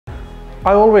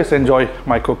I always enjoy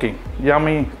my cooking.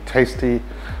 Yummy, tasty,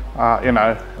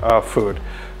 food.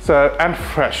 So, and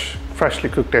freshly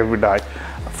cooked every day.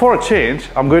 For a change,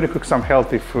 I'm going to cook some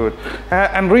healthy food.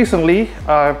 And recently,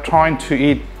 I'm trying to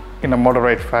eat in a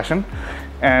moderate fashion.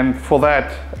 And for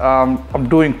that, I'm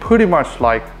doing pretty much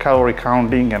like calorie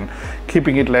counting and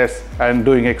keeping it less and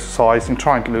doing exercise and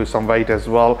trying to lose some weight as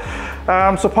well.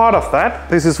 So part of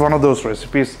that, this is one of those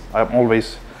recipes I'm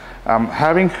always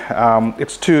having.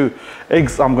 It's 2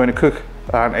 eggs I'm going to cook,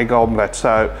 an egg omelette.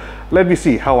 So let me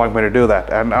see how I'm going to do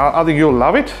that. And I think you'll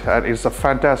love it. And it's a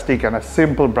fantastic and a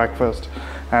simple breakfast,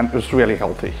 and it's really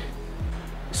healthy.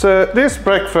 So this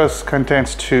breakfast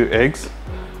contains 2 eggs.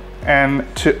 And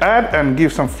to add and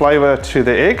give some flavor to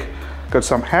the egg, got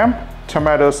some ham,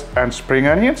 tomatoes and spring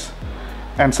onions,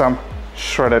 and some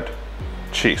shredded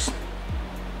cheese.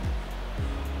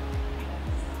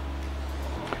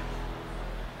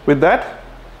 With that,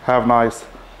 have nice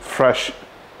fresh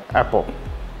apple.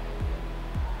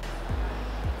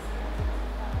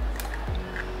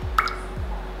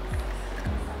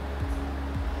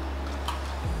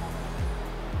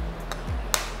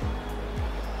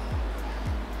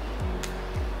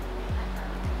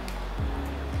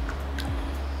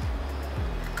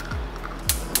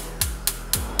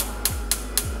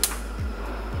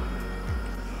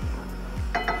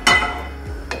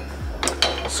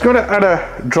 Just going to add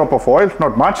a drop of oil,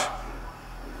 not much.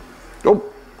 Oh,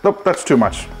 nope, that's too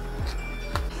much.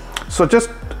 So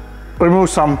just remove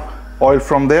some oil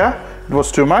from there. It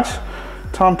was too much.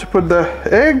 Time to put the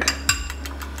egg.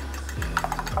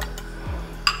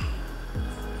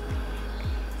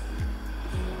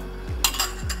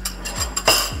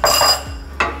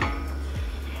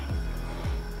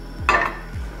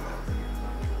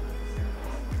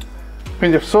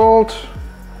 Pinch of salt.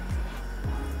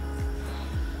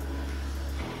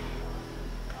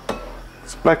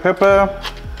 Black pepper,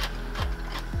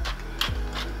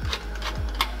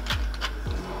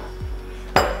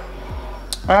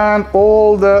 and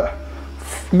all the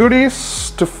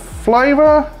goodies to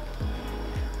flavor.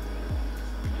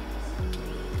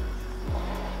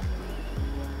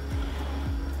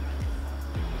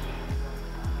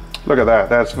 Look at that,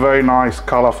 that's very nice,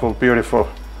 colorful, beautiful.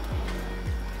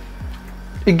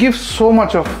 It gives so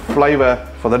much of flavor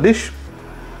for the dish.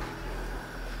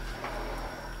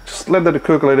 Let that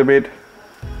cook a little bit,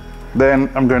 then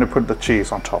I'm going to put the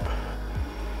cheese on top.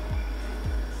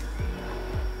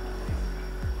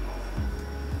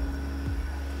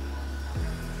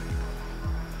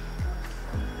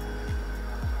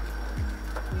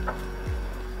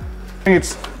 I think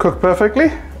it's cooked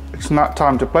perfectly. It's not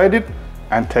time to plate it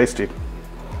and taste it.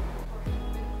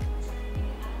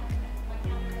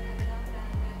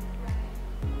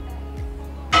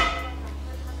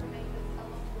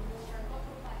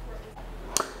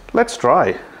 Let's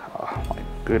try. Oh my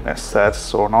goodness, that's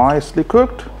so nicely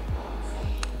cooked.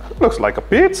 Looks like a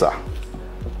pizza.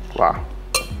 Wow.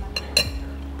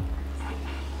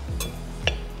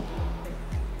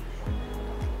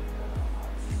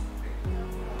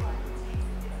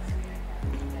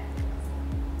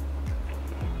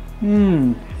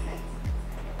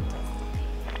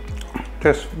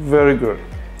 Tastes very good.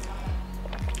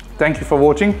 Thank you for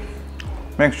watching.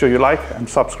 Make sure you like and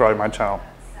subscribe my channel.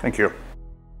 Thank you.